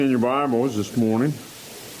In your Bibles this morning,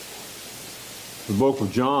 the book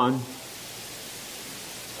of John.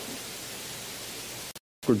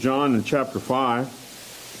 Book of John in chapter 5.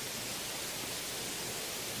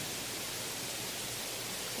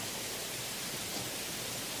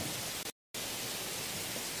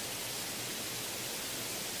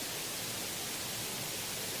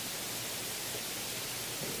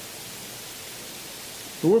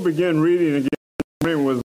 We'll begin reading again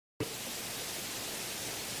with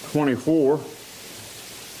 24.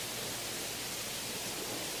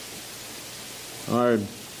 I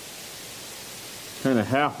kind of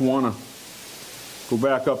half want to go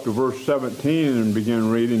back up to verse 17 and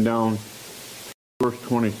begin reading down verse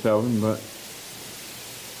 27, but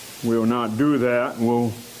we will not do that.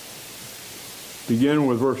 We'll begin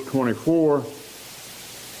with verse 24.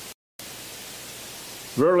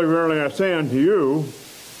 Verily, verily, I say unto you,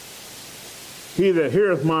 he that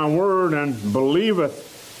heareth my word and believeth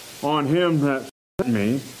on him that sent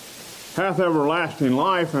me hath everlasting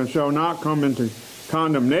life, and shall not come into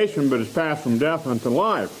condemnation, but is passed from death unto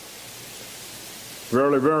life.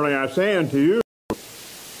 Verily, verily, I say unto you,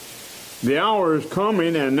 the hour is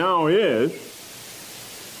coming, and now is,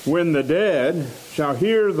 when the dead shall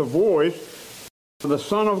hear the voice of the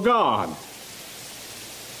Son of God,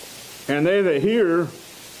 and they that hear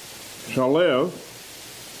shall live.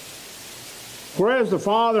 Whereas the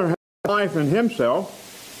Father hath life in himself,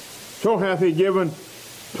 so hath he given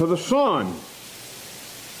to the Son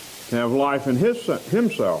to have life in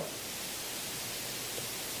himself,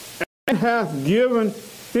 and hath given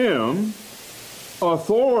him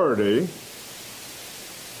authority.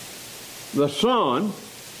 The Son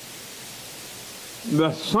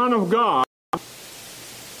of God,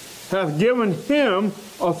 hath given him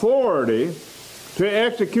authority to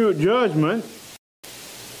execute judgment,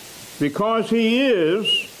 because he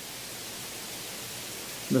is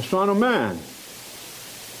the Son of Man.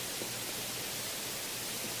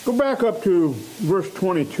 Go back up to verse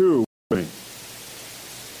 22 with me.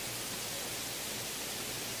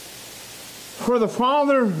 For the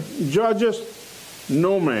Father judgeth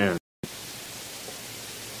no man,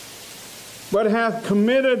 but hath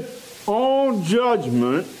committed all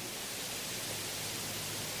judgment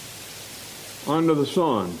unto the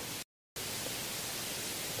Son.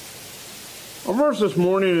 Our verse this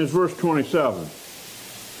morning is verse 27.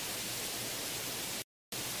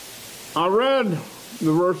 I read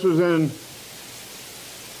the verses in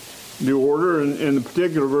the order, in the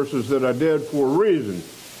particular verses that I did, for a reason.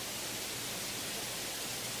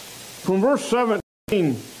 From verse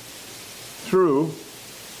 17 through,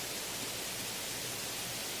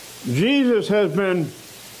 Jesus has been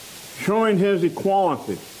showing his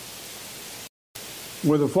equality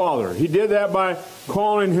with the Father. He did that by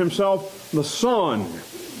calling himself the Son.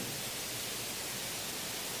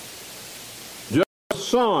 Just the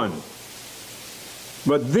Son,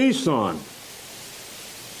 but the Son.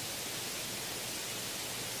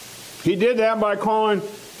 He did that by calling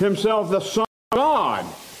himself the Son of God.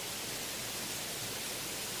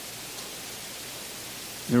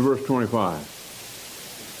 In verse 25.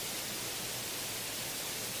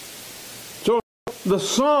 So the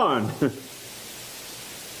Son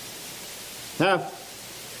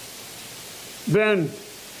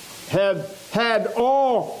had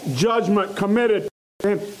all judgment committed to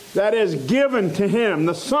him, that is given to him.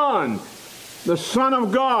 The Son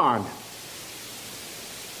of God,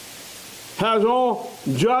 has all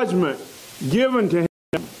judgment given to him.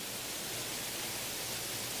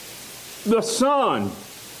 The Son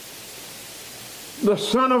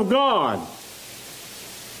of God,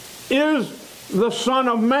 is the Son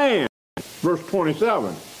of Man. Verse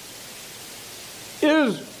 27.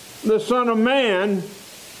 Is the Son of Man,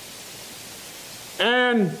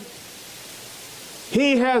 and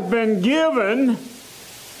he has been given,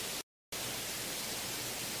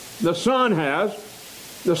 the Son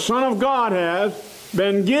of God has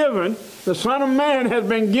been given, the Son of Man has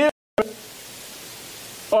been given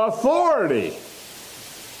authority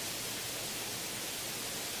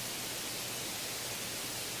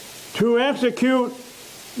to execute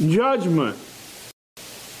judgment.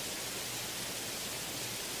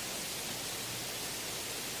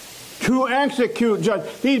 To execute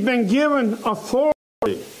judgment. He's been given authority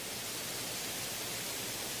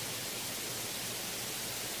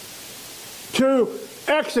to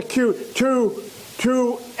execute,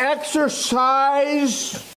 to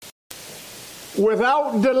exercise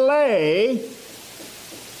without delay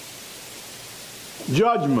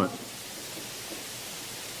judgment.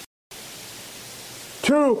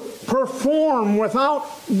 To perform without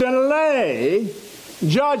delay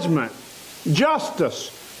judgment, justice,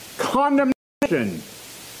 condemnation,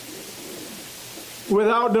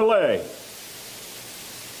 without delay.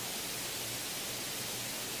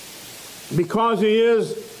 Because he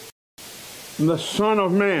is the Son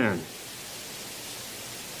of Man.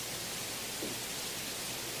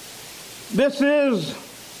 This is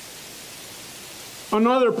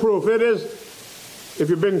another proof. It is, if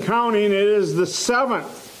you've been counting, it is the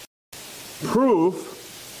seventh proof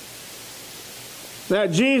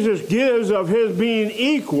that Jesus gives of his being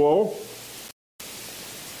equal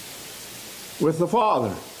with the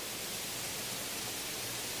Father.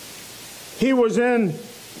 He was in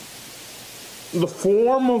the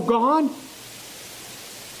form of God.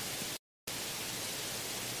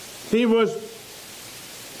 He was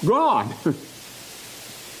God.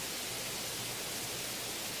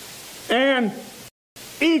 And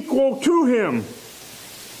equal to him.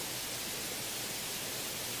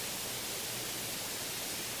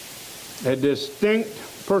 A distinct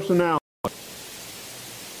personality.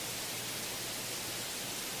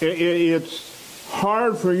 It's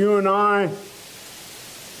hard for you and I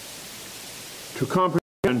to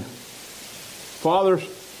comprehend Father,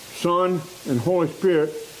 Son, and Holy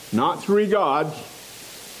Spirit, not three gods,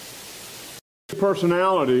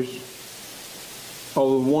 personalities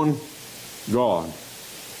of the one God.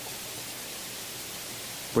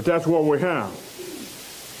 But that's what we have.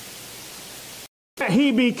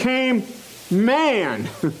 He became man.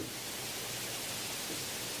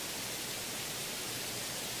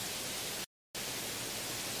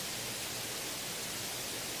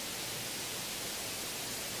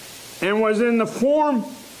 And was in the form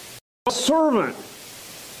of a servant.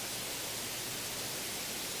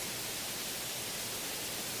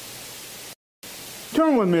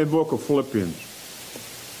 Turn with me to the book of Philippians.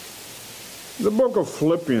 The book of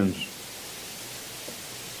Philippians.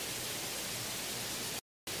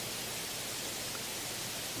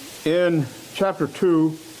 In chapter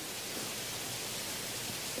 2,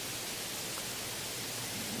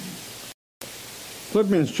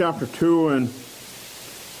 Philippians chapter 2, and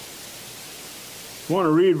I want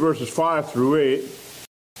to read verses 5 through 8.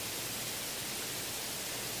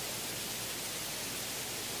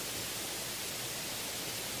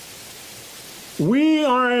 We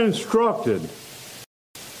are instructed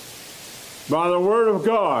by the Word of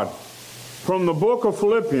God from the book of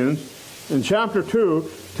Philippians in chapter 2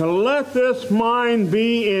 to let this mind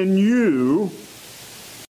be in you,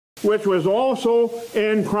 which was also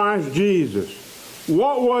in Christ Jesus.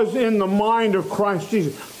 What was in the mind of Christ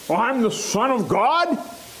Jesus? Oh, I'm the Son of God?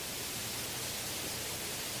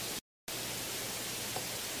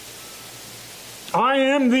 I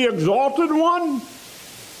am the exalted one?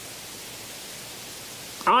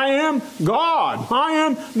 I am God. I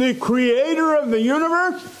am the creator of the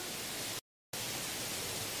universe.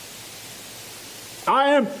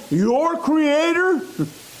 I am your creator.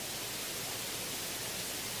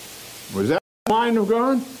 Was that the mind of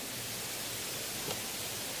God?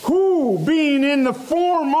 Who, being in the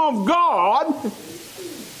form of God,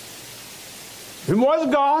 it was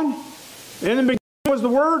God. In the beginning was the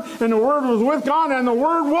Word, and the Word was with God, and the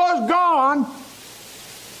Word was God.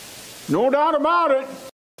 No doubt about it.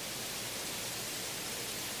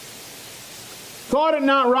 Thought it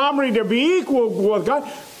not robbery to be equal with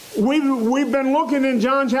God. We've been looking in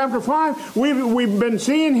John chapter 5. We've been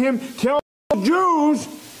seeing him tell the Jews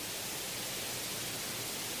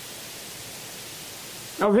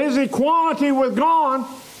of his equality with God,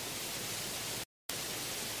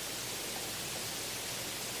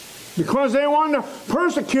 because they wanted to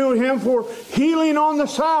persecute him for healing on the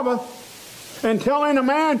Sabbath and telling a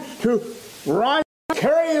man to rise,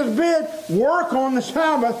 carry his bed, work on the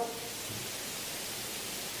Sabbath.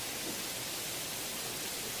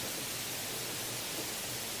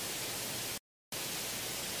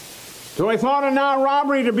 So he thought it not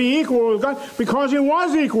robbery to be equal with God, because he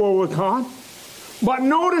was equal with God. But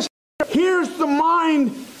notice, here's the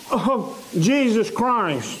mind of Jesus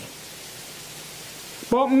Christ.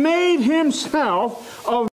 But made himself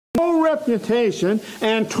of no reputation,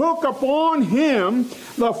 and took upon him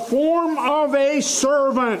the form of a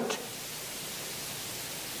servant.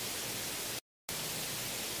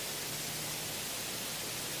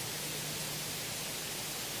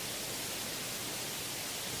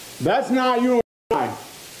 That's not you and I.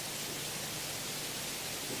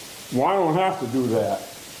 Well, I don't have to do that.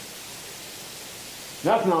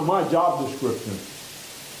 That's not my job description.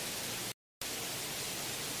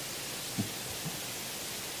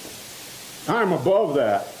 I'm above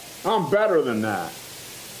that. I'm better than that.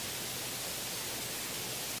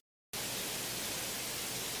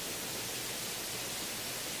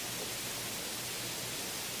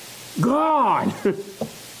 God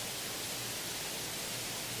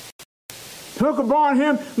took upon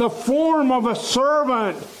him the form of a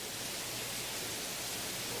servant,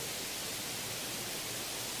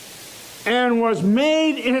 and was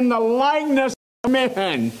made in the likeness of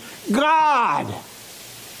men. God,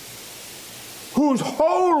 who's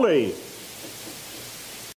holy,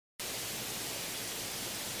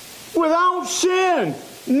 without sin,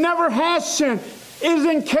 never has sinned, is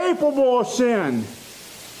incapable of sin.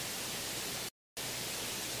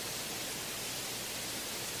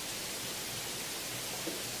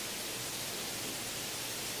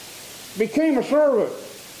 Became a servant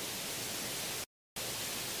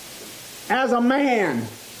as a man.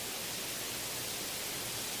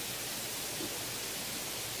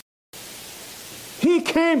 He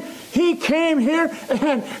came here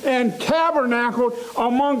and tabernacled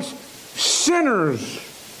amongst sinners.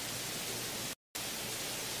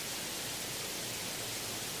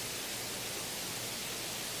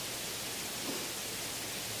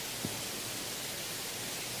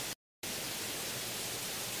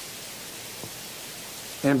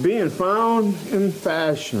 And being found in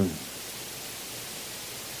fashion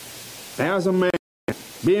as a man,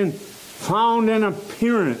 being found in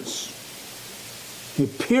appearance, he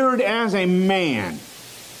appeared as a man.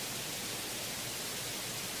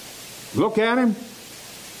 Look at him.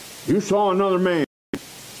 You saw another man.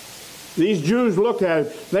 These Jews looked at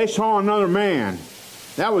him. They saw another man.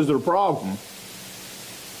 That was their problem.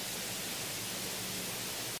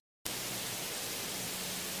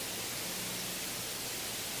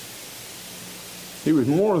 He was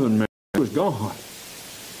more than man. He was God.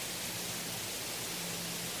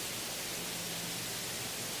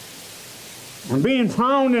 And being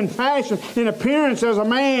found in fashion, in appearance as a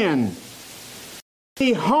man,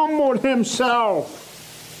 he humbled himself.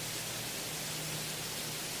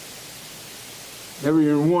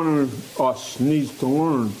 Every one of us needs to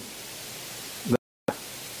learn that.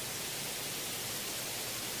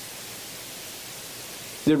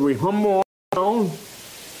 Did we humble ourselves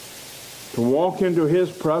to walk into his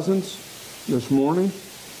presence this morning?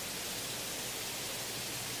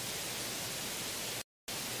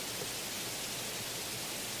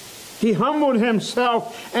 He humbled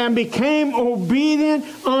himself and became obedient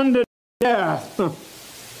unto death.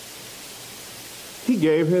 He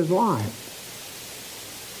gave his life,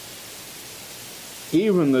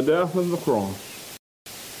 even the death of the cross.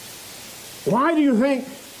 Why do you think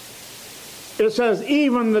it says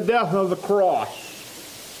even the death of the cross?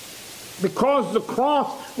 Because the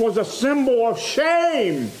cross was a symbol of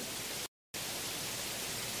shame.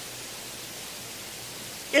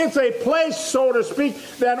 It's a place, so to speak,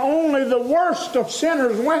 that only the worst of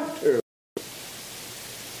sinners went to.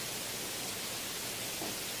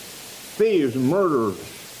 Thieves, murderers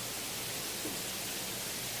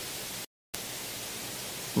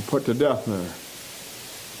were put to death there.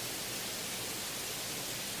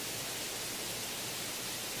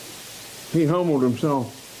 He humbled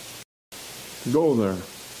himself to go there.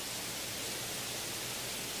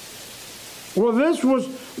 Well, this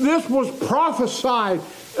was prophesied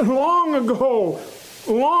long ago,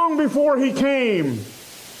 long before he came,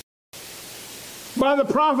 by the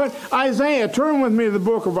prophet Isaiah. Turn with me to the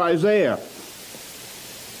book of Isaiah.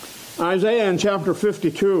 Isaiah in chapter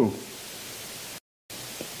 52.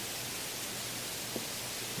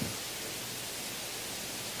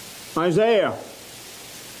 Isaiah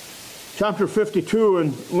chapter 52,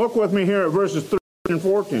 and look with me here at verses 13 and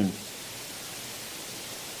 14.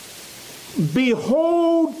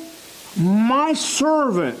 Behold, my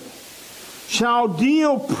servant shall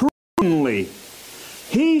deal prudently.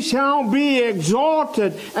 He shall be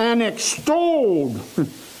exalted and extolled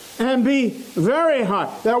and be very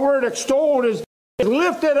high. That word extolled is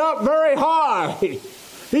lifted up very high.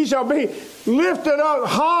 He shall be lifted up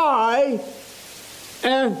high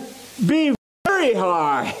and be very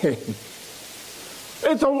high.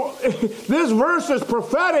 This verse is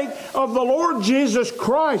prophetic of the Lord Jesus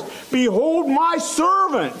Christ. Behold my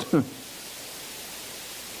servant.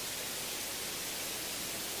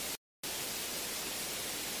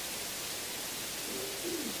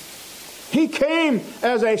 He came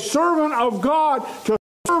as a servant of God to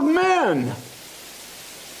serve men,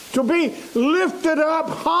 to be lifted up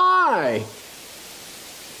high.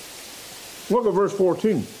 Look at verse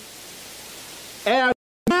 14. As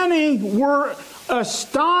many were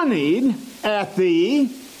astonished at thee,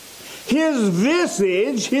 his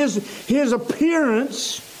visage, his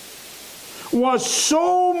appearance was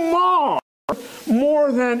so marred,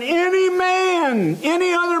 more than any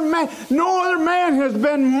other man. No other man has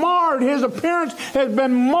been marred. His appearance has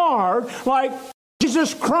been marred like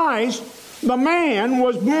Jesus Christ, the man,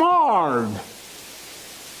 was marred.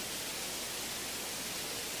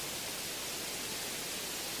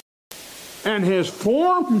 and his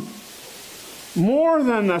form more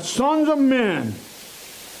than the sons of men.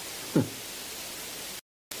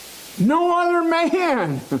 No other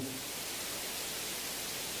man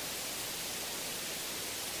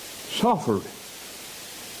suffered.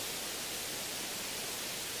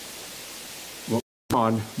 Well,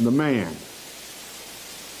 God, the man,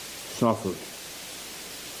 suffered.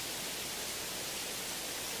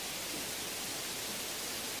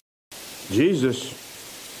 Jesus,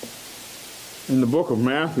 in the book of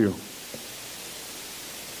Matthew,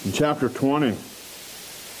 in chapter 20,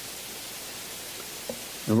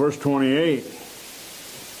 in verse 28,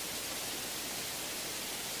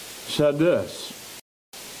 said this: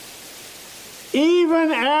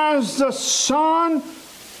 even as the Son,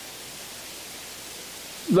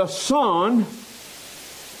 the Son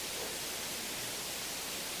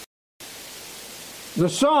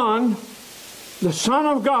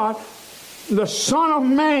of God, the Son of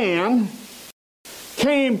Man,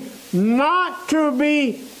 came not to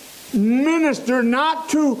be ministered, not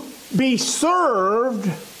to be served,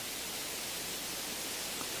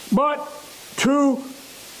 but to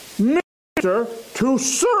minister, to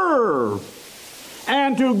serve,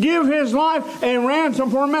 and to give his life a ransom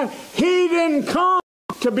for men. He didn't come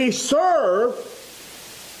to be served.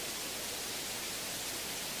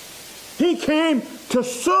 He came to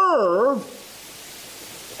serve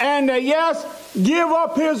and to, yes, give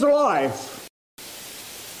up his life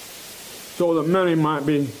so that many might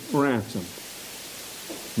be ransomed,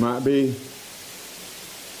 might be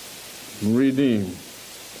redeemed.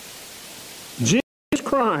 Jesus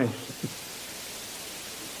Christ,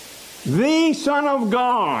 the Son of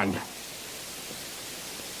God,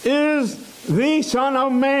 is the Son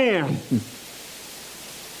of Man.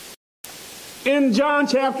 In John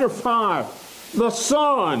chapter 5, the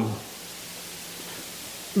Son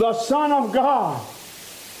of God,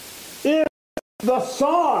 is the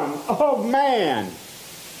Son of Man.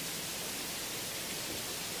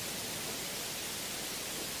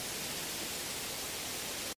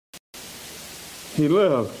 He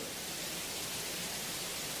lived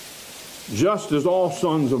just as all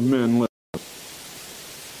sons of men live.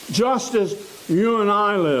 Just as you and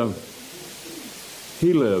I live,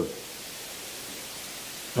 he lived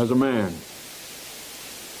as a man.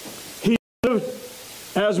 He lived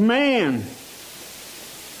as man,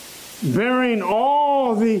 bearing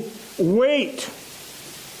all the weight,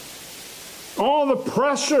 all the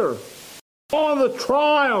pressure, all the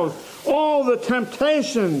trials, all the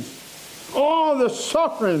temptations, all the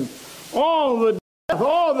suffering, all the death,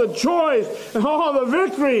 all the joys, and all the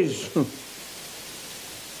victories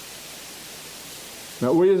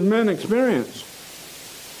that we as men experience.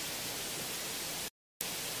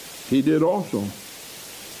 He did also.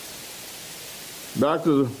 Back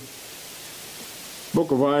to the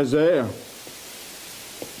book of Isaiah,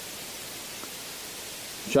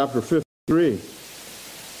 chapter 53.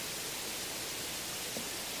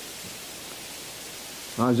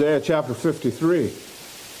 Isaiah chapter 53.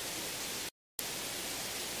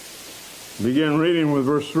 Begin reading with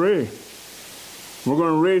verse 3. We're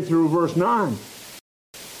going to read through verse 9.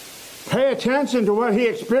 Pay attention to what he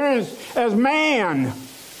experienced as man.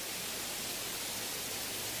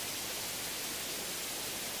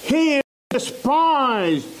 He is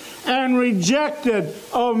despised and rejected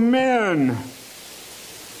of men.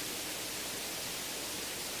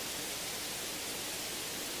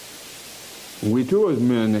 We too as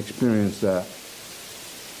men experience that.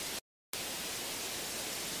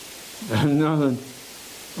 And nothing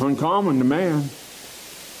uncommon to man.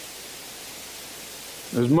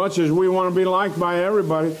 As much as we want to be liked by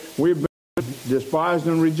everybody, we've been despised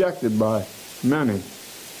and rejected by many.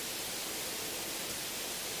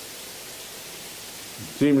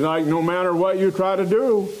 Seems like no matter what you try to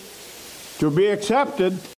do to be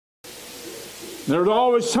accepted, there's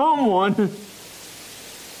always someone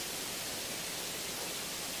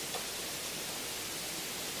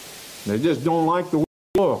they just don't like the way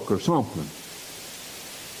you look or something.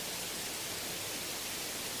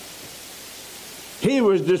 He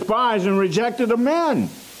was despised and rejected of men,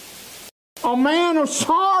 a man of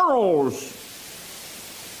sorrows,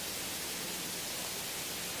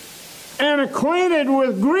 and acquainted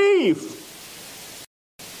with grief.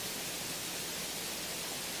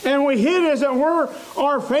 And we hid, as it were,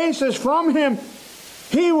 our faces from him.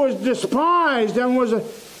 He was despised and was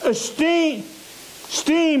esteemed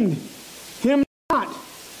him not.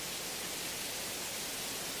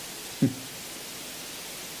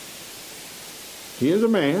 He is a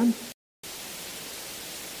man,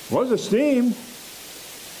 was esteemed.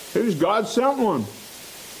 He was God's sent one.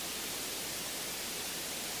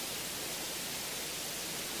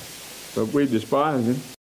 but we despised him.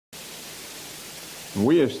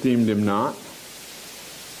 We esteemed him not.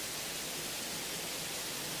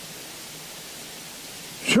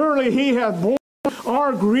 Surely he hath borne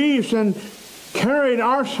our griefs and carried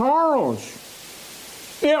our sorrows.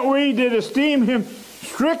 Yet we did esteem him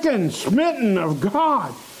stricken, smitten of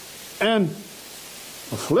God, and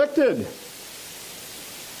afflicted.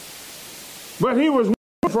 But he was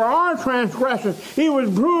wounded for our transgressions. He was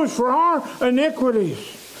bruised for our iniquities.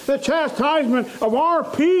 The chastisement of our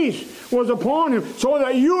peace was upon him, so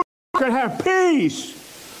that you could have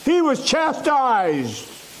peace. He was chastised.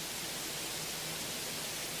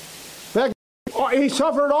 He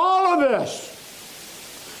suffered all of this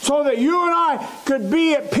so that you and I could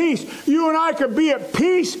be at peace. You and I could be at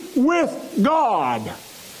peace with God.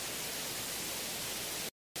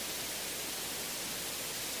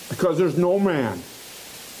 Because there's no man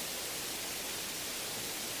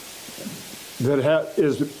that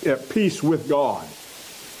is at peace with God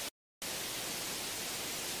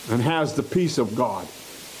and has the peace of God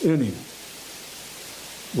in him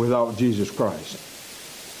without Jesus Christ.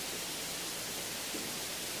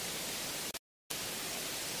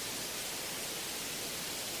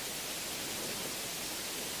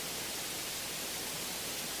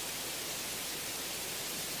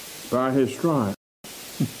 By his stripes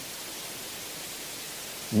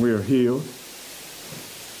we are healed.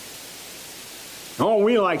 Oh,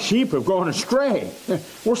 we like sheep have gone astray.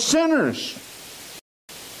 We're sinners.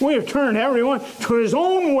 We have turned everyone to his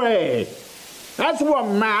own way. That's what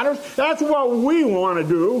matters. That's what we want to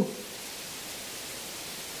do.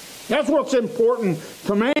 That's what's important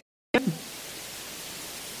to man.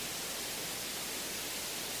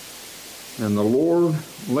 And the Lord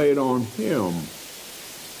laid on him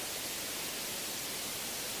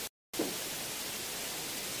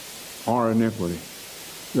our iniquity,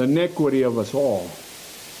 the iniquity of us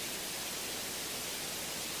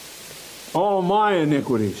all my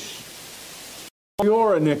iniquities, all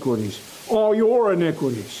your iniquities, all your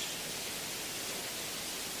iniquities.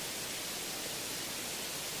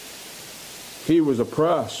 He was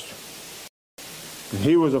oppressed, and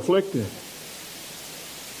he was afflicted,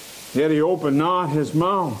 yet he opened not his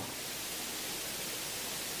mouth.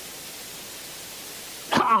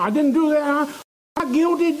 I didn't do that. I'm not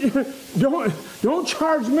guilty. Don't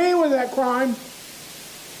charge me with that crime.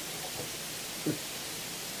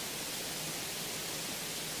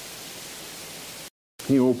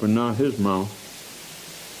 He opened not his mouth.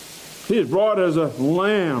 He is brought as a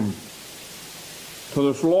lamb to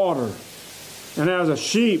the slaughter, and as a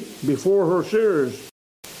sheep before her shearers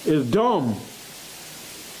is dumb,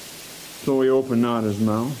 so he opened not his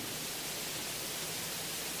mouth.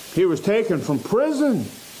 He was taken from prison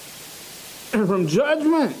and from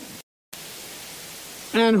judgment.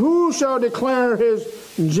 And who shall declare his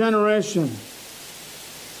generation?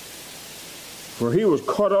 For he was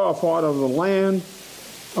cut off out of the land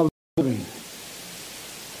of the living.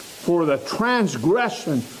 For the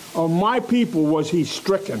transgression of my people was he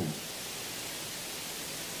stricken.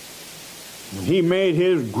 And he made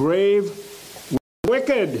his grave with the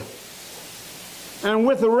wicked and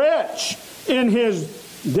with the rich in his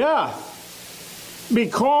death,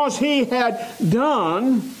 because he had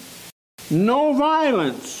done no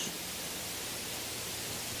violence,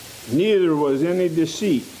 neither was any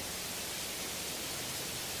deceit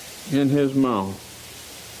in his mouth.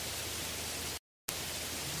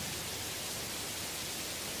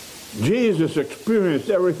 Jesus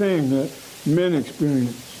experienced everything that men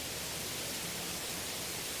experience,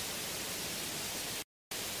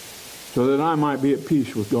 so that I might be at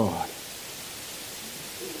peace with God.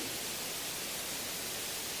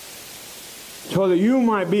 So that you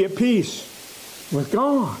might be at peace with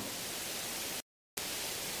God.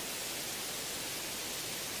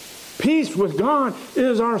 Peace with God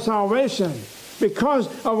is our salvation. Because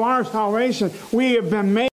of our salvation, we have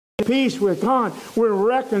been made at peace with God. We're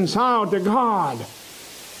reconciled to God.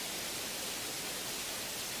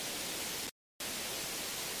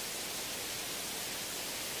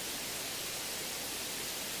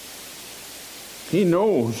 He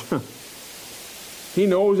knows. He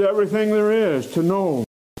knows everything there is to know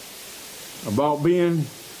about being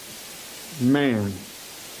man.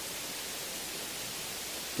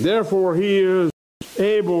 Therefore, he is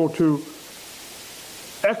able to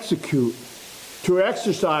execute, to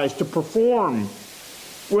exercise, to perform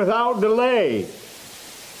without delay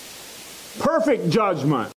perfect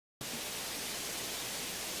judgment.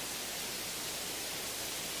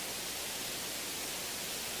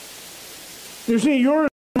 You see, your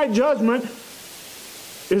right judgment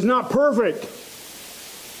is not perfect.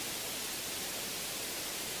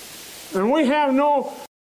 And we have no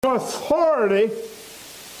authority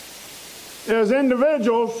as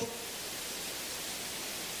individuals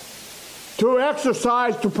to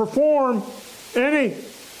exercise, to perform any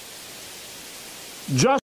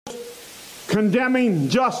justice, condemning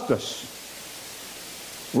justice.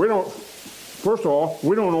 First of all,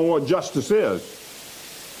 we don't know what justice is.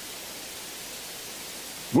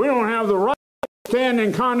 We don't have the right to stand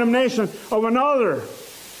in condemnation of another.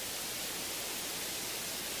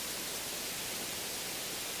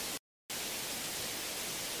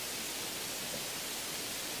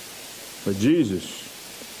 But Jesus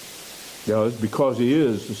does, because he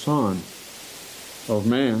is the Son of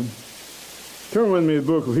Man. Turn with me to the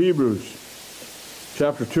book of Hebrews,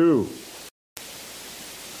 chapter 2.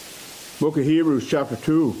 Book of Hebrews, chapter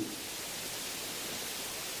 2,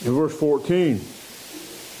 and verse 14.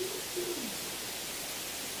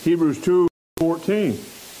 Hebrews 2:14.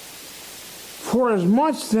 For as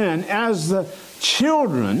much then as the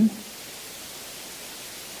children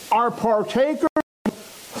are partakers of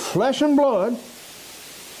flesh and blood,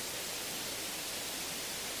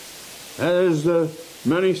 that is the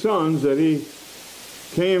many sons that he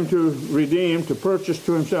came to redeem, to purchase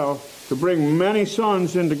to himself, to bring many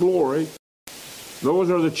sons into glory. Those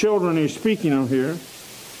are the children he's speaking of here.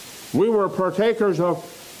 We were partakers of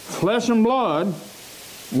flesh and blood.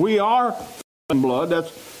 We are flesh and blood.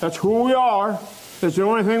 That's who we are. It's the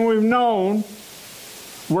only thing we've known.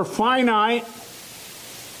 We're finite.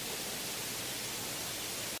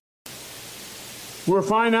 We're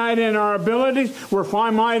finite in our abilities. We're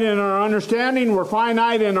finite in our understanding. We're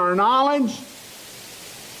finite in our knowledge.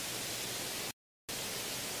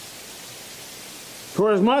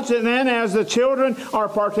 For as much then as the children are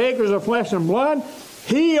partakers of flesh and blood,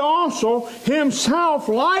 he also himself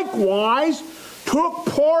likewise took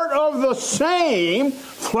part of the same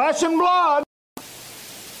flesh and blood,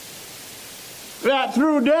 that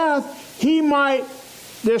through death he might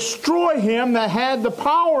destroy him that had the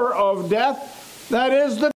power of death, that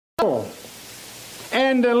is the devil,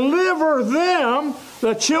 and deliver them,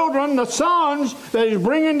 the children, the sons that he's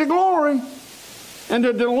bringing to glory, and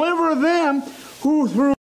to deliver them who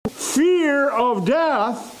through fear of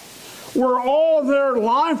death were all their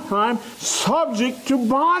lifetime subject to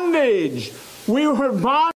bondage. We were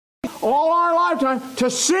bondage all our lifetime to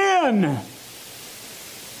sin.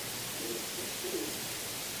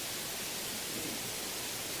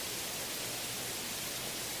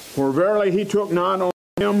 For verily he took not on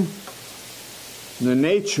him the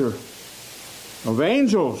nature of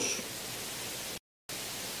angels.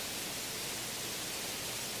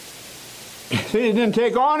 He didn't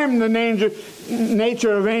take on him the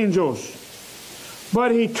nature of angels,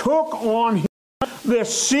 but he took on him the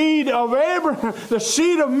seed of Abraham, the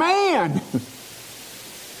seed of man.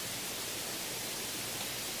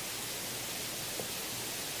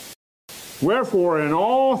 Wherefore in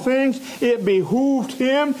all things it behooved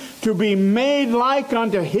him to be made like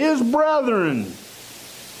unto his brethren,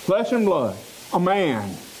 flesh and blood, a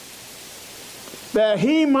man, that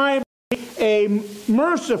he might a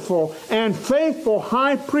merciful and faithful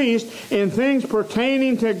high priest in things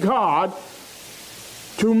pertaining to God,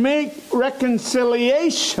 to make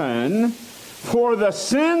reconciliation for the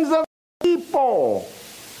sins of the people.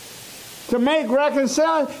 To make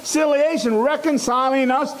reconciliation, reconciling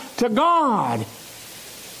us to God,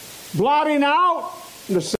 blotting out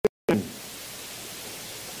the sin,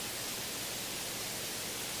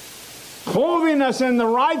 clothing us in the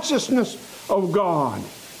righteousness of God.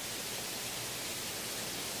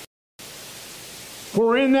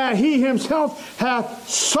 For in that he himself hath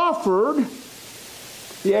suffered,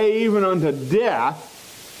 yea, even unto death,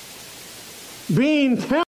 being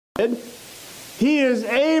tempted, he is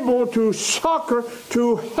able to succor,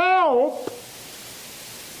 to help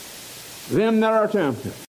them that are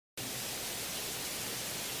tempted.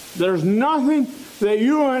 There's nothing that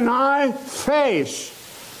you and I face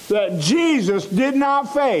that Jesus did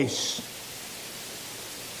not face.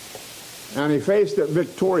 And he faced it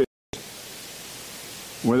victoriously,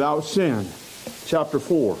 without sin. Chapter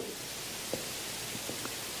 4.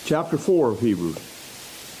 Chapter 4 of Hebrews.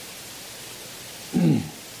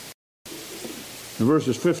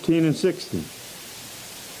 Verses 15 and 16.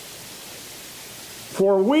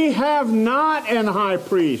 For we have not an high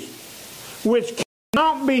priest which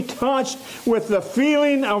cannot be touched with the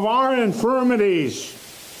feeling of our infirmities,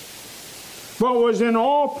 but was in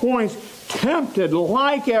all points tempted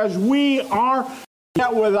like as we are,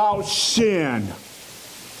 yet without sin.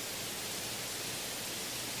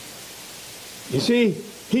 You see,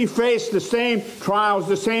 he faced the same trials,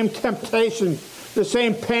 the same temptations, the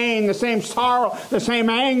same pain, the same sorrow, the same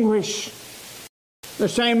anguish, the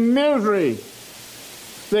same misery.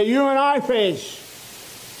 that you and I face.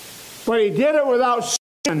 But he did it without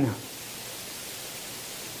sin,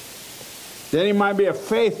 that he might be a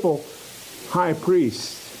faithful high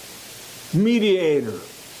priest, mediator,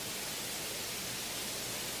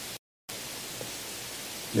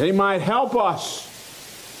 that he might help us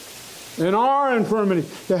in our infirmity,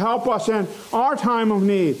 to help us in our time of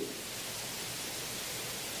need.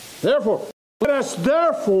 Therefore, let us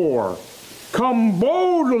therefore come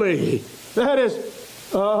boldly. That is,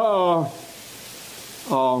 I've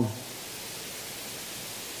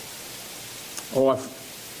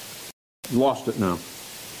lost it now.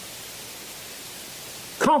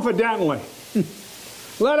 Confidently.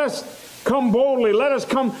 Let us come boldly. Let us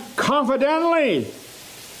come confidently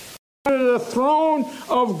to the throne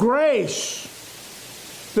of grace,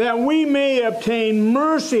 that we may obtain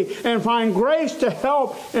mercy and find grace to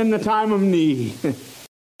help in the time of need.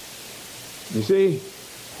 You see,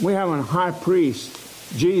 we have a high priest,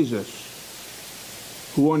 Jesus,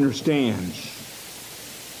 who understands,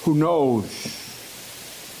 who knows.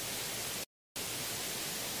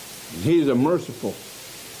 And he's a merciful,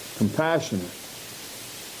 compassionate,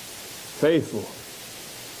 faithful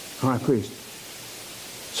high priest.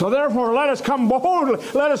 So therefore, let us come boldly,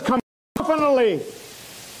 let us come confidently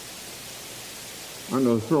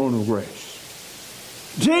under the throne of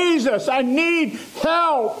grace. Jesus, I need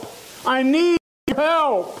help. I need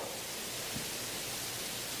help.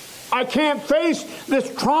 I can't face this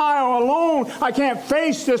trial alone. I can't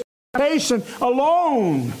face this temptation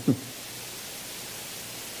alone.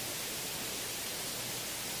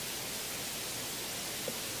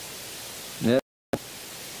 Yeah.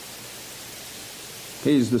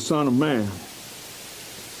 He's the Son of Man.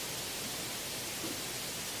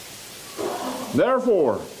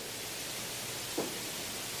 Therefore,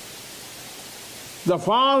 the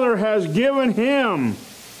Father has given him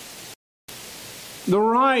the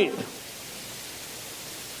right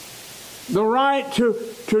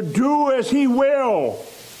to do as he will,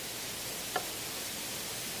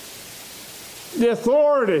 the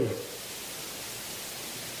authority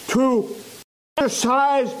to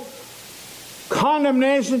exercise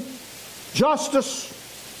condemnation, just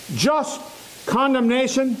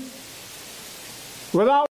condemnation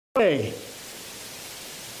without delay.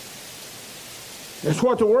 That's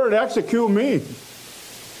what the word execute means.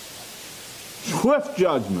 Swift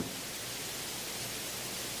judgment.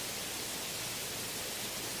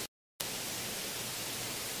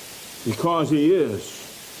 Because he is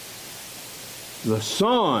the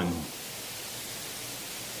Son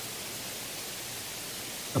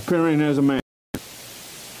appearing as a man,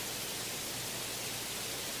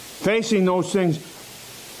 facing those things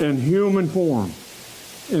in human form,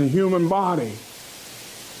 in a human body.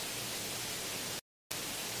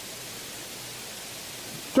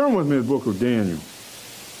 Turn with me to the book of Daniel.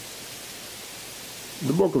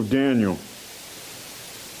 The book of Daniel.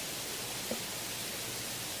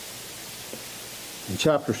 In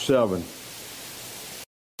chapter 7.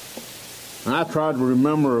 And I tried to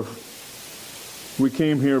remember if we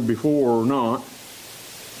came here before or not.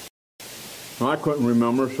 I couldn't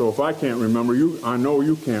remember, so if I can't remember, I know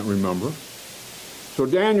you can't remember. So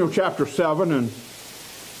Daniel chapter 7 and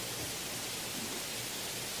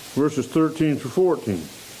verses 13 through 14.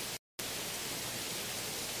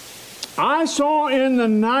 I saw in the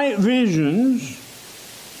night visions,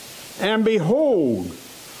 and behold,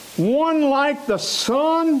 one like the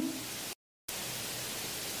Son,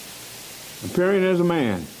 appearing as a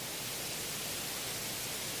man.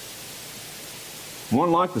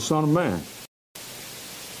 One like the Son of Man.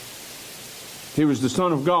 He was the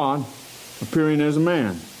Son of God, appearing as a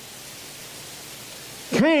man.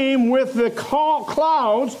 Came with the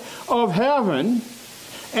clouds of heaven,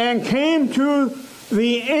 and came to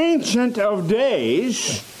the Ancient of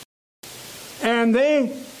Days, and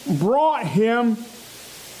they brought him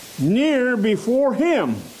near before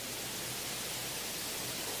him.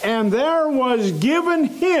 And there was given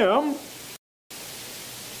him,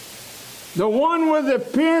 the one with the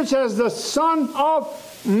appearance as the Son of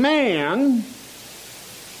Man,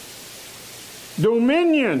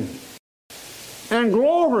 dominion and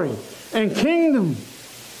glory and kingdom,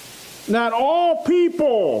 that all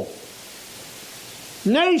people,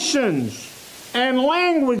 nations, and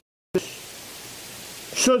languages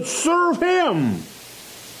should serve him.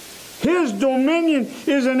 His dominion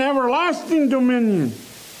is an everlasting dominion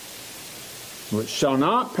which shall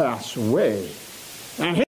not pass away,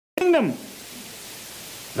 and his kingdom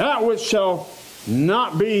that which shall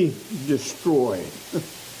not be destroyed.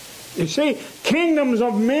 You see, kingdoms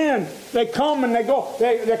of men, they come and they go.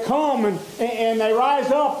 They come and they rise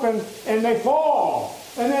up and they fall.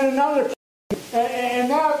 And then another kingdom, and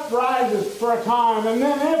now rises for a time and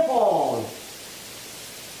then it falls.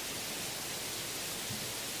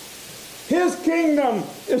 His kingdom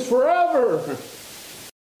is forever.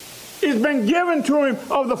 It's been given to him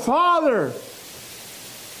of the Father.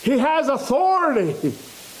 He has authority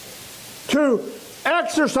to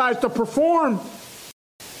exercise, to perform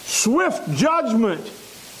swift judgment.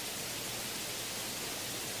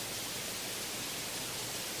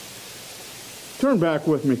 Turn back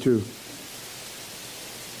with me to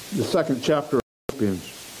the second chapter of Philippians.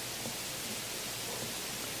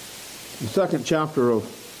 The second chapter of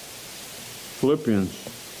Philippians.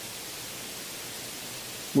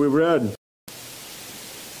 We read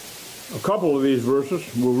a couple of these verses.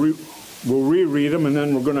 We'll reread them, and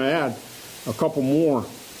then we're going to add a couple more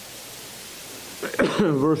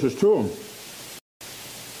verses to them.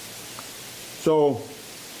 So,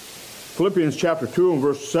 Philippians chapter 2 and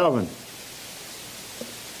verse 7.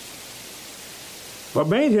 But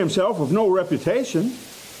made himself of no reputation,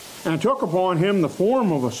 and took upon him the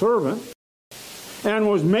form of a servant, and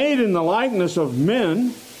was made in the likeness of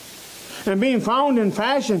men, and being found in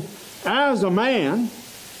fashion as a man,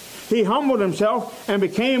 he humbled himself and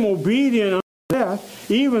became obedient unto death,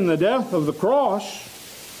 even the death of the cross.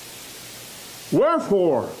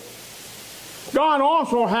 Wherefore, God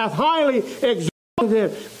also hath highly exalted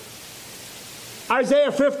him.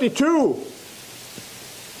 Isaiah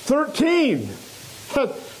 52:13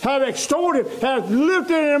 hath extolled him, hath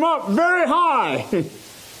lifted him up very high,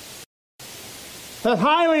 hath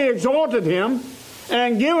highly exalted him,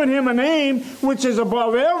 and given him a name which is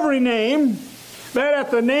above every name, that at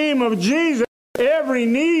the name of Jesus every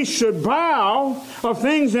knee should bow, of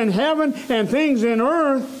things in heaven and things in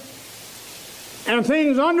earth and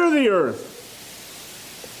things under the earth,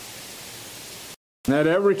 that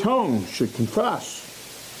every tongue should confess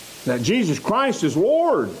that Jesus Christ is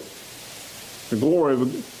Lord, the glory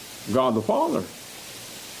of God the Father.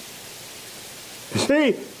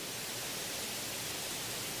 See,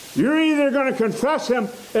 you're either going to confess him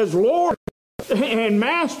as Lord and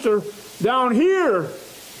Master down here,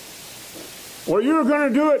 or you're going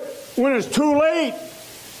to do it when it's too late,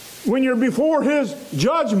 when you're before his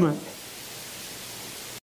judgment.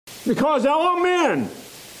 Because all men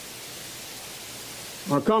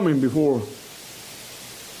are coming before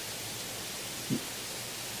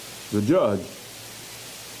the judge.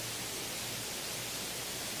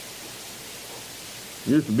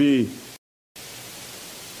 There used to be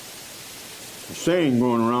a saying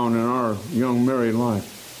going around in our young married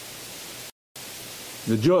life.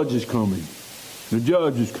 The judge is coming. The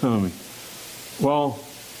judge is coming. Well,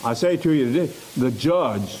 I say to you today, the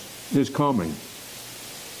judge is coming.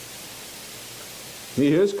 He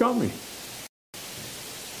is coming.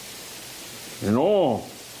 And all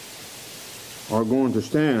are going to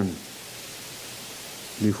stand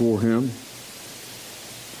before him.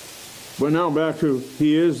 But now back to,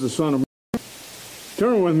 he is the Son of Man.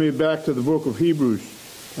 Turn with me back to the book of Hebrews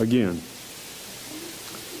again.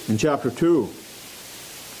 In chapter 2.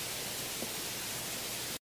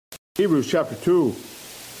 Hebrews chapter 2.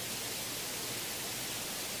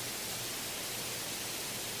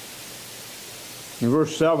 In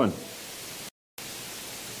verse 7.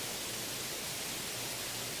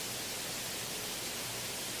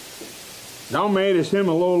 Thou madest him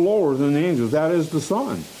a little lower than the angels. That is the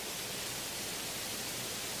Son.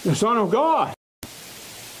 The Son of God.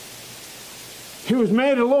 He was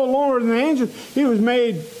made a little lower than the angels. He was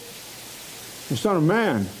made the Son of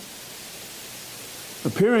Man,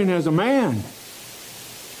 appearing as a man.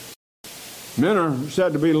 Men are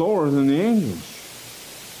said to be lower than the angels.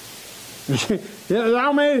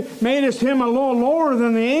 Thou madest him a little lower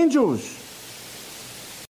than the angels.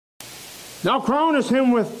 Thou crownest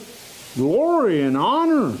him with glory and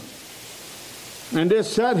honor, and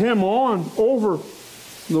didst set him on over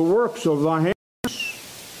the works of thy hands.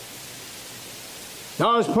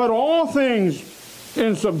 Thou hast put all things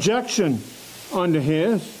in subjection unto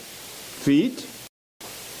his feet.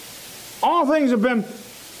 All things have been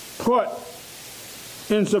put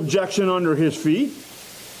in subjection under his feet.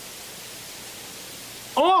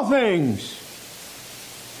 All things.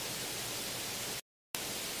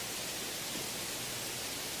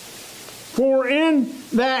 For in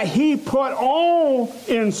that he put all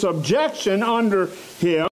in subjection under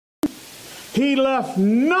him, he left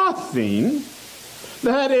nothing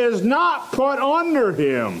that is not put under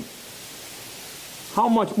him. How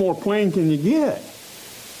much more plain can you get?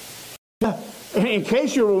 In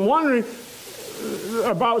case you were wondering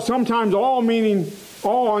about sometimes all meaning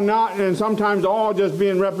all and not, and sometimes all just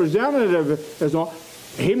being representative as all,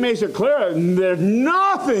 he makes it clear there's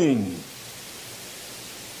nothing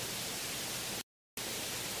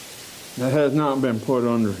that has not been put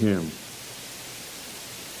under him.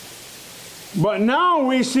 But now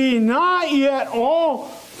we see not yet all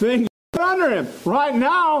things put under him. Right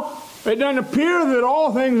now, it doesn't appear that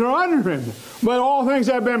all things are under him, but all things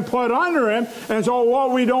have been put under him. And so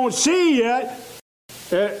what we don't see yet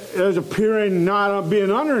is appearing not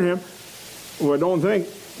being under him. Well, I don't think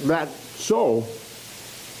that's so,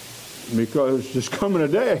 because there's coming a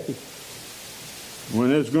day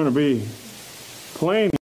when it's going to be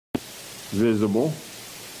plainly visible.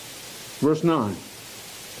 Verse 9.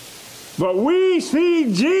 But we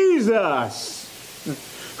see Jesus,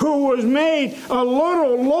 who was made a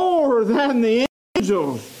little lower than the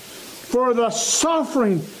angels for the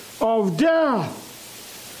suffering of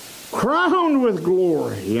death, crowned with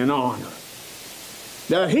glory and honor,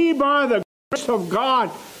 that he by the grace of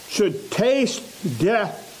God should taste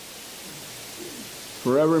death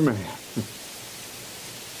for every man.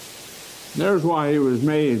 There's why he was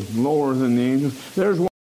made lower than the angels. There's why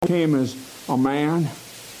he came as a man,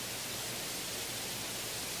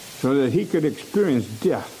 so that he could experience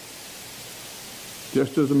death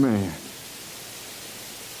just as a man.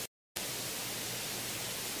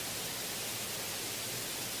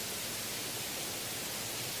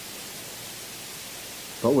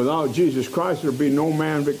 But without Jesus Christ, there'd be no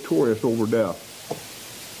man victorious over death.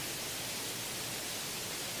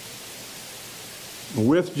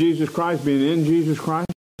 With Jesus Christ, being in Jesus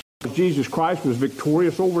Christ, Jesus Christ was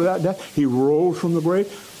victorious over that death. He rose from the grave.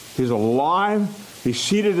 He's alive. He's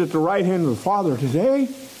seated at the right hand of the Father today.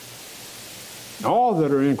 All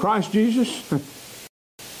that are in Christ Jesus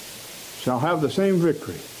shall have the same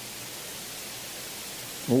victory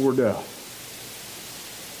over death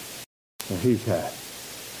that he's had.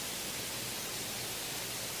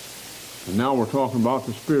 And now we're talking about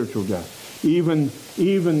the spiritual death. Even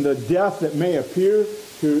the death that may appear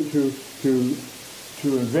to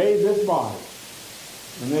invade this body.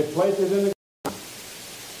 And they place it in the ground.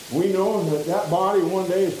 We know that that body one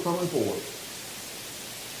day is coming forth.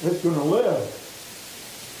 It's going to live.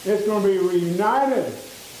 It's going to be reunited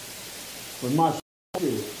with my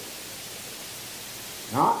spirit.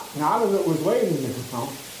 Not as it was laid in the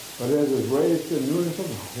ground, but as it was raised to newness of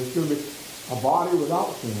life. It's going to be a body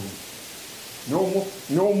without sin.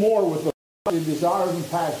 No more with the desires and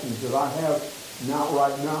passions that I have now,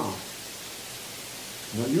 right now,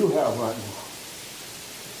 that you have right now.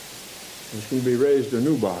 It's going to be raised a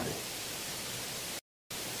new body,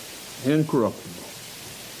 incorruptible.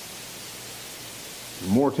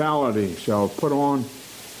 Mortality shall put on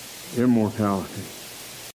immortality.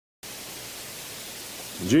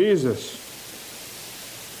 Jesus,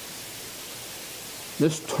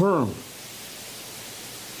 this term,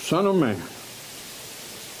 Son of Man,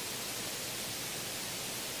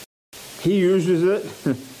 he uses it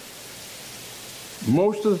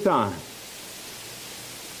most of the time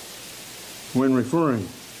when referring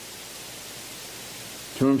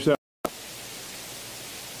to himself.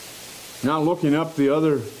 Now looking up the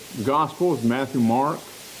other Gospels, Matthew, Mark,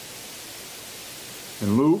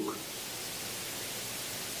 and Luke,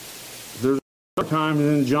 there's other times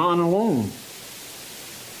in John alone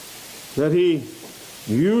that he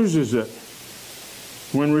uses it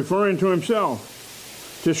when referring to himself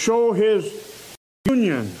to show his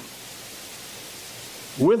union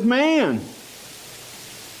with man.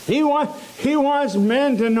 He wants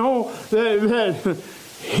men to know that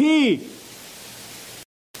he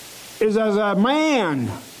is as a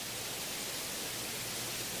man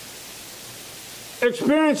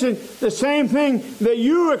experiencing the same thing that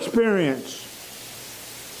you experience.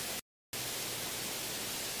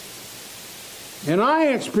 And I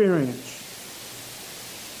experience.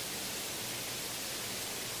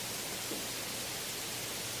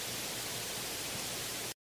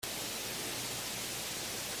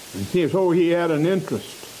 And so he had an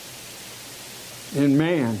interest in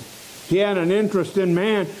man. He had an interest in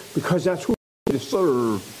man because that's who he came to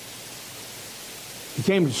serve. He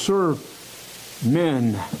came to serve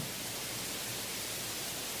men.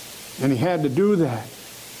 And he had to do that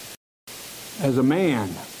as a man.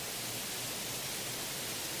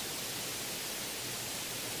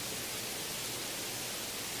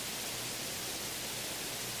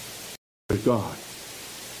 Praise God.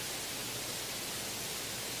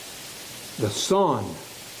 The Son.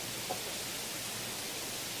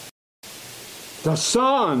 The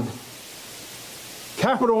Son.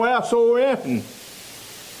 Capital S-O-N.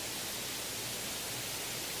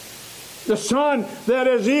 The Son that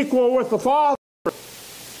is equal with the Father.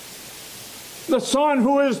 The Son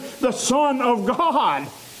who is the Son of God.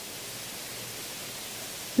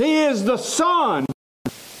 He is the Son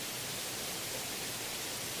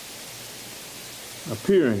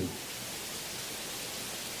appearing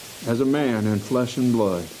as a man in flesh and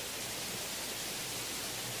blood.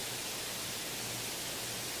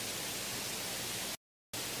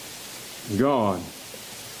 God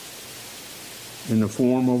in the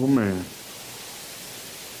form of a man.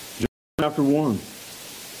 John chapter 1.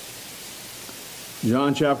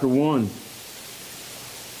 John chapter 1,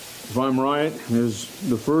 if I'm right, is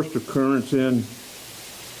the first occurrence in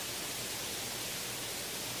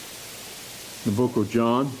the book of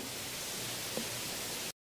John.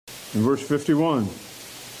 In verse 51,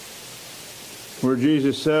 where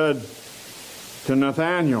Jesus said to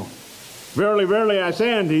Nathanael, "Verily, verily, I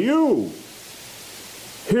say unto you,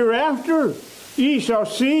 hereafter ye shall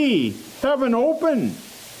see heaven open,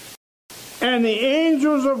 and the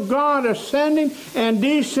angels of God ascending and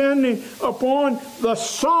descending upon the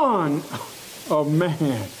Son of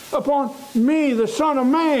Man." Upon me, the Son of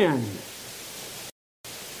Man.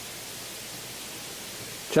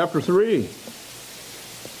 Chapter 3.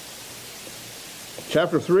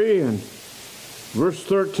 Chapter 3 and verse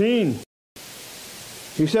 13.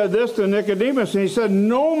 He said this to Nicodemus, and he said,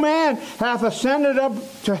 "No man hath ascended up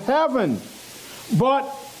to heaven, but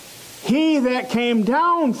he that came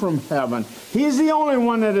down from heaven." He's the only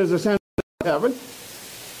one that has ascended to heaven.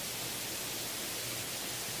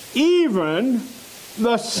 "Even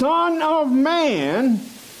the Son of Man,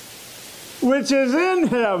 which is in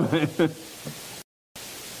heaven."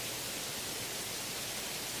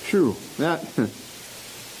 True.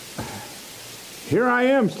 Here I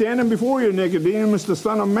am standing before you, Nicodemus, the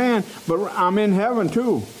Son of Man, but I'm in heaven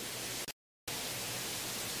too.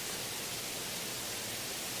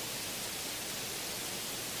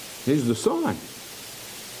 He's the Son,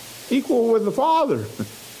 equal with the Father.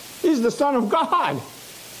 He's the Son of God,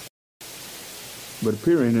 but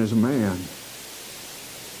appearing as a man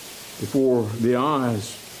before the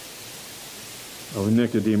eyes of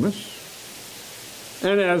Nicodemus.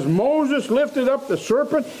 "And as Moses lifted up the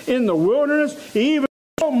serpent in the wilderness, even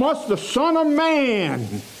so must the Son of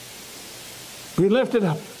Man be lifted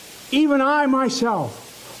up. Even I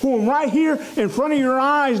myself, who am right here in front of your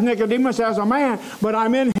eyes, Nicodemus, as a man, but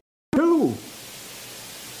I'm in heaven too.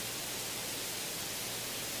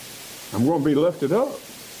 I'm going to be lifted up."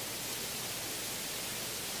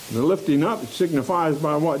 The lifting up signifies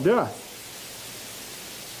by what? Death.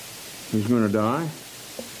 He's going to die.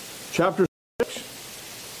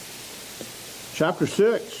 Chapter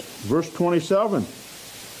 6, verse 27.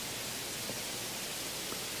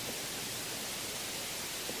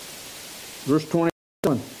 Verse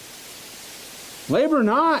 27. "Labor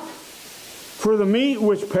not for the meat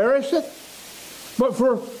which perisheth, but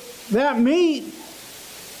for that meat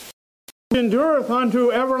which endureth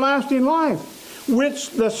unto everlasting life, which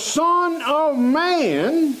the Son of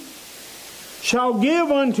Man shall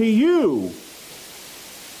give unto you.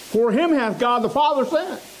 For him hath God the Father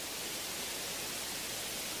sent."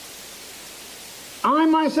 I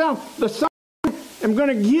myself, the Son, am going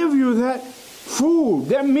to give you that food,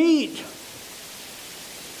 that meat.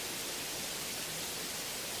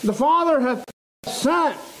 The Father hath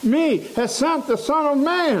sent me, has sent the Son of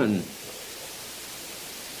Man.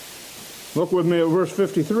 Look with me at verse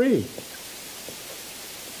 53.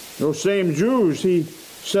 Those same Jews he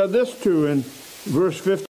said this to in verse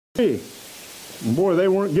 53. And boy, they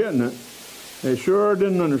weren't getting it. They sure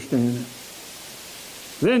didn't understand it.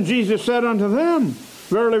 "Then Jesus said unto them,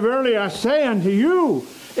 Verily, verily, I say unto you,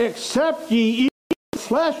 except ye eat the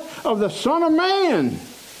flesh of the Son of Man,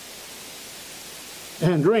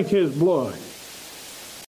 and drink his blood,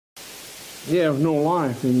 ye have no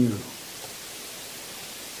life in you."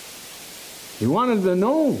 He wanted to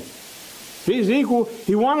know he's equal.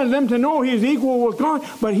 He wanted them to know he's equal with God,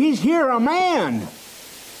 but he's here a man.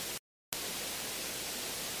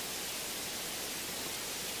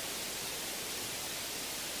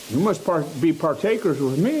 You must be partakers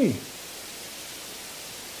with me.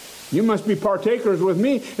 You must be partakers with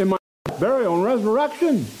me in my burial and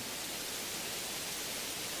resurrection.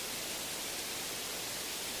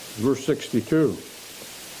 Verse 62.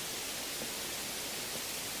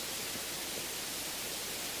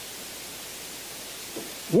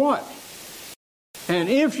 What? "And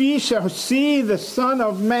if ye shall see the Son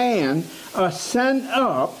of Man ascend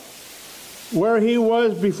up where he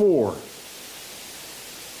was before."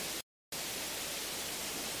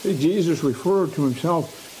 See, Jesus referred to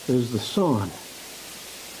himself as the Son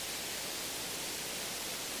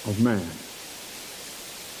of Man.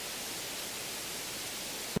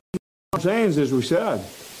 Sayings, as we said,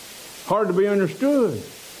 hard to be understood.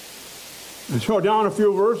 And so down a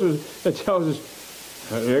few verses, it tells us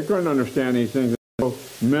they couldn't understand these things. So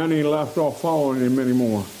many left off following him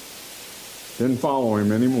anymore. Didn't follow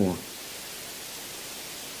him anymore.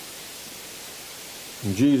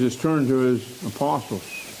 And Jesus turned to his apostles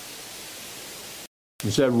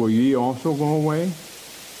and said, will ye also go away?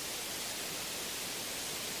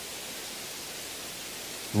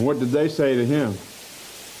 And what did they say to him?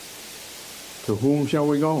 To whom shall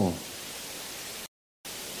we go?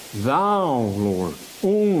 Thou, Lord,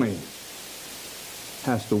 only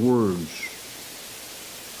hast the words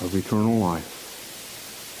of eternal life.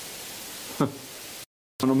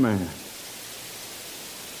 Son of man.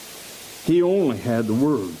 He only had the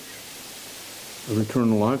words of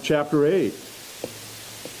eternal life. Chapter 8.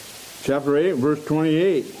 Chapter 8, verse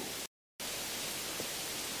 28.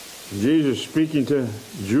 Jesus speaking to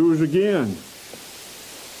Jews again.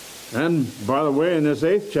 And, by the way, in this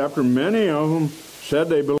 8th chapter, many of them said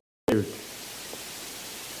they believed.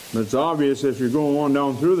 But it's obvious if you go on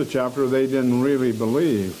down through the chapter, they didn't really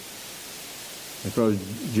believe. Because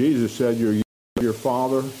Jesus said, you're your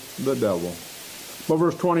father, the devil. But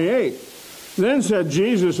verse 28, then said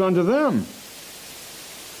Jesus unto them,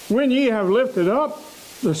 when ye have lifted up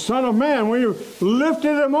the Son of Man, when you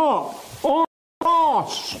lifted him up on the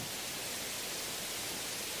cross,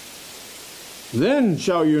 then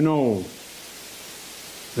shall you know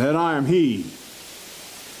that I am he,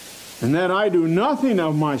 and that I do nothing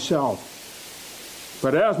of myself,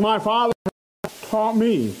 but as my Father hath taught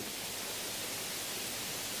me,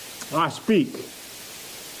 I speak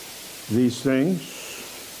these things.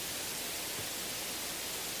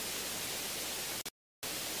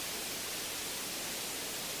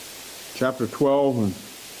 Chapter 12 and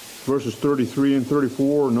verses 33 and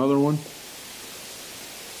 34, another one.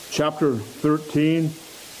 Chapter 13,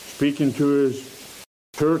 speaking to his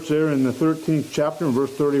church there in the 13th chapter, in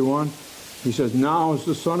verse 31, he says, now is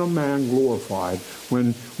the Son of Man glorified.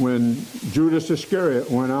 When Judas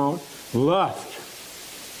Iscariot went out, left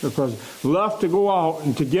to go out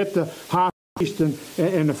and to get the high priest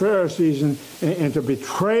and the Pharisees and to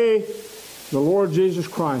betray the Lord Jesus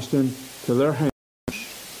Christ into their hands.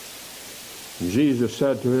 And Jesus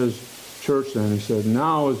said to his church then, he said,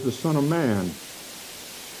 now is the Son of Man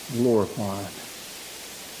glorified.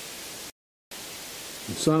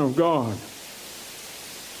 The Son of God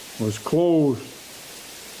was clothed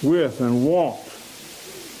with and walked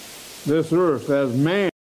this earth as man,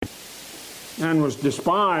 and was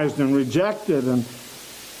despised and rejected, and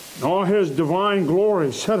all his divine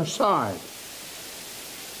glory set aside.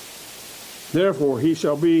 Therefore he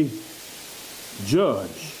shall be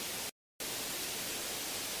judge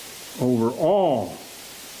over all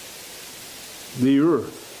the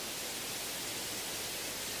earth.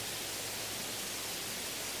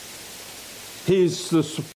 He's the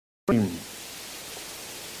supreme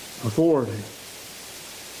authority.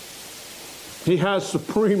 He has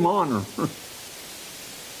supreme honor.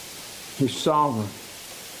 He's sovereign.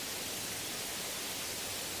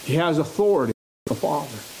 He has authority, the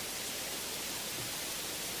Father,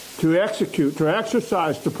 to execute, to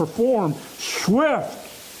exercise, to perform swift,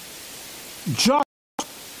 just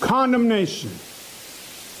condemnation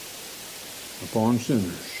upon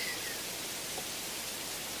sinners.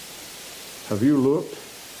 Have you looked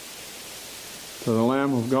to the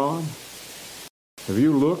Lamb of God? Have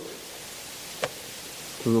you looked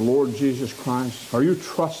to the Lord Jesus Christ? Are you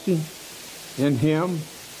trusting in him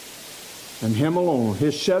and him alone?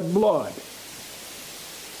 His shed blood.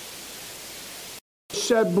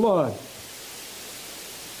 Shed blood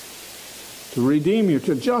to redeem you,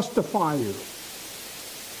 to justify you,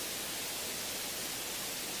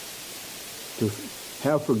 to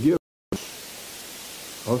have forgiveness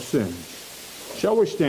of sins. Shall we stand?